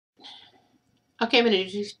Okay, I'm going to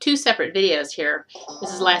do two separate videos here.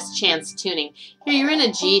 This is last chance tuning. Here you're in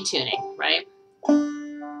a G tuning, right?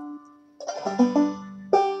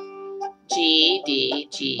 G, D,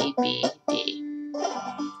 G, B, D.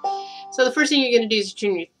 So the first thing you're going to do is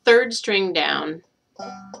tune your third string down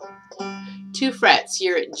 2 frets.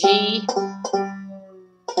 You're at G.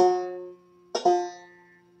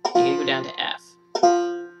 You're going to go down to F.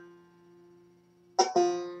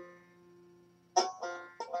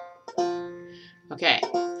 Okay.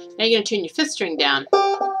 Now you're going to tune your 5th string down.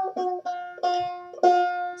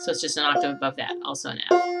 So it's just an octave above that, also an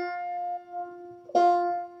F.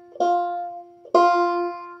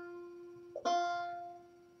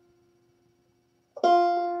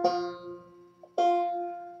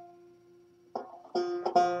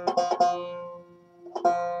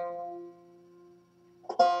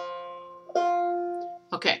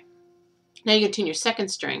 Okay. Now you're going to tune your 2nd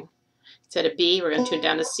string. Instead of B, we're going to tune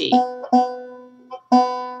down to C.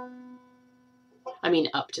 I mean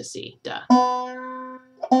up to C, duh.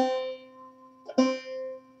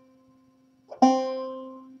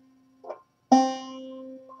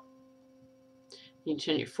 You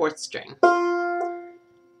tune your 4th string.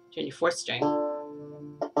 Tune your 4th string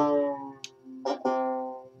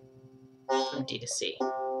from D to C.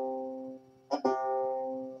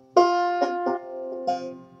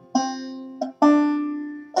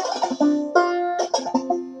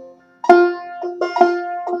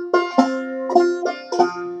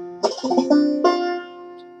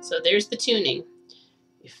 So there's the tuning.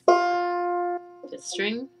 5th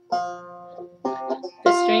string,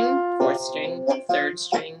 5th string, 4th string, 3rd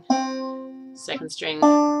string, 2nd string,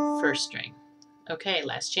 1st string. Okay,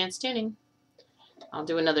 last chance tuning. I'll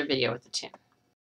do another video with the tune.